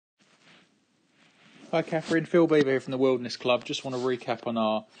Hi Catherine, Phil Beever here from the Wilderness Club. Just want to recap on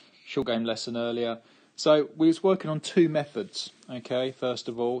our short game lesson earlier. So we was working on two methods, okay, first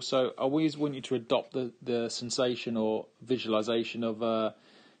of all. So I always want you to adopt the sensation or visualization of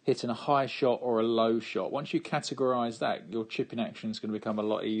hitting a high shot or a low shot. Once you categorise that, your chipping action is going to become a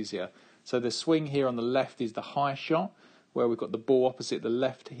lot easier. So the swing here on the left is the high shot, where we've got the ball opposite the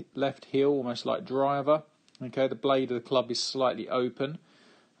left heel, almost like driver. Okay, the blade of the club is slightly open.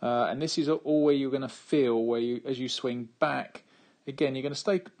 And this is all where you're going to feel where you, as you swing back, again, you're going to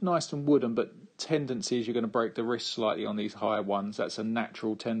stay nice and wooden, but tendency is you're going to break the wrist slightly on these higher ones. That's a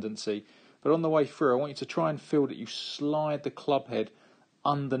natural tendency. But on the way through, I want you to try and feel that you slide the club head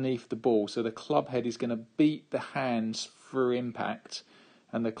underneath the ball. So the club head is going to beat the hands through impact,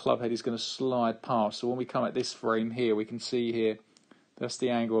 and the club head is going to slide past. So when we come at this frame here, we can see here, that's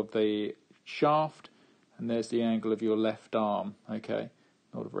the angle of the shaft, and there's the angle of your left arm, okay?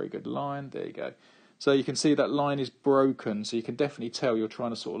 Not a very good line. There you go. So you can see that line is broken, so you can definitely tell you're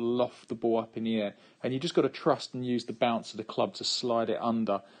trying to sort of loft the ball up in the air. And you just got to trust and use the bounce of the club to slide it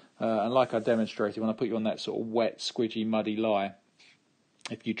under. And like I demonstrated, when I put you on that sort of wet, squidgy, muddy lie,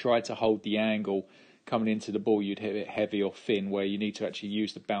 if you tried to hold the angle coming into the ball, you'd hit it heavy or thin, where you need to actually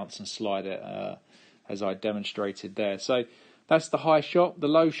use the bounce and slide it, as I demonstrated there. So that's the high shot. The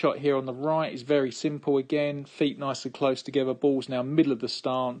low shot here on the right is very simple again. Feet nice and close together. Ball's now middle of the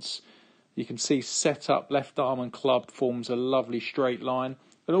stance. You can see set up, left arm and club forms a lovely straight line.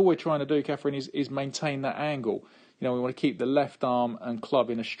 But all we're trying to do, Catherine, is maintain that angle. You know, we want to keep the left arm and club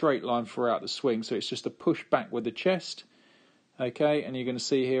in a straight line throughout the swing. So it's just a push back with the chest. Okay, and you're going to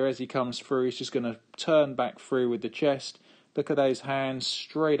see here as he comes through, he's just going to turn back through with the chest. Look at those hands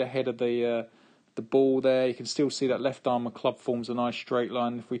straight ahead of the ball there. You can still see that left arm and club forms a nice straight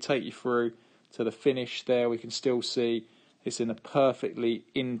line. If we take you through to the finish there, we can still see it's in a perfectly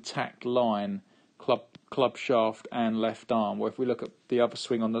intact line, club shaft and left arm. Where if we look at the other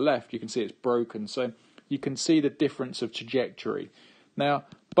swing on the left, you can see it's broken. So you can see the difference of trajectory. Now,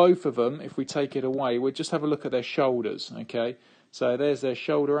 both of them, if we take it away, we'll just have a look at their shoulders, okay? So there's their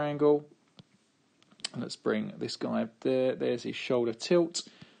shoulder angle. Let's bring this guy up there. There's his shoulder tilt.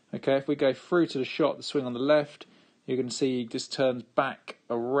 Okay, if we go through to the shot, the swing on the left, you're going to see he just turns back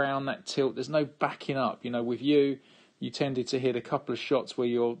around that tilt. There's no backing up. You know, with you tended to hit a couple of shots where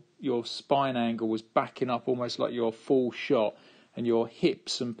your spine angle was backing up almost like your full shot, and your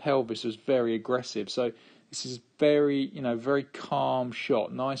hips and pelvis was very aggressive. So this is very calm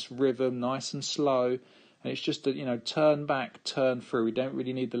shot, nice rhythm, nice and slow. And it's just a, turn back, turn through. We don't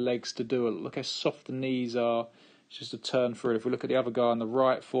really need the legs to do it. Look how soft the knees are. It's just a turn through. If we look at the other guy on the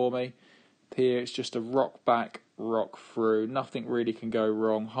right for me, here it's just a rock back, rock through. Nothing really can go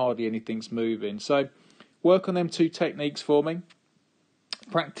wrong. Hardly anything's moving. So work on them two techniques for me.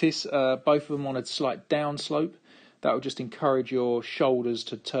 Practice both of them on a slight down slope. That will just encourage your shoulders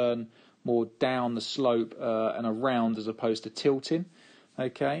to turn more down the slope and around as opposed to tilting.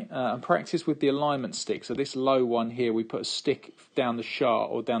 Okay, and practice with the alignment stick. So this low one here, we put a stick down the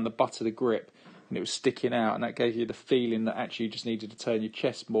shaft or down the butt of the grip, and it was sticking out, and that gave you the feeling that actually you just needed to turn your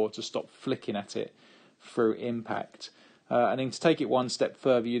chest more to stop flicking at it through impact. And then to take it one step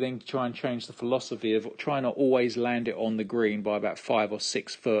further, you then try and change the philosophy of trying to always land it on the green by about 5 or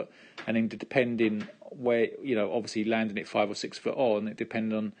 6 foot, and then depending where, obviously landing it 5 or 6 foot on, it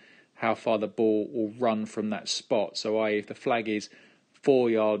depends on how far the ball will run from that spot. So i.e. if the flag is 4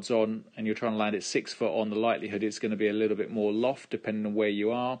 yards on and you're trying to land it 6 foot on, the likelihood it's going to be a little bit more loft depending on where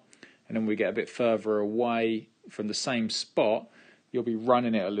you are. And then we get a bit further away from the same spot, you'll be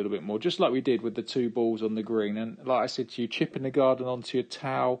running it a little bit more, just like we did with the two balls on the green. And like I said to you, chipping the garden onto your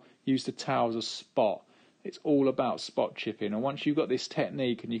towel, use the towel as a spot. It's all about spot chipping. And once you've got this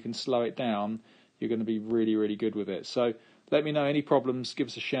technique and you can slow it down, you're going to be really, really good with it. So let me know any problems, give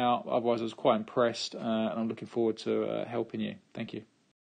us a shout. Otherwise, I was quite impressed, and I'm looking forward to helping you. Thank you.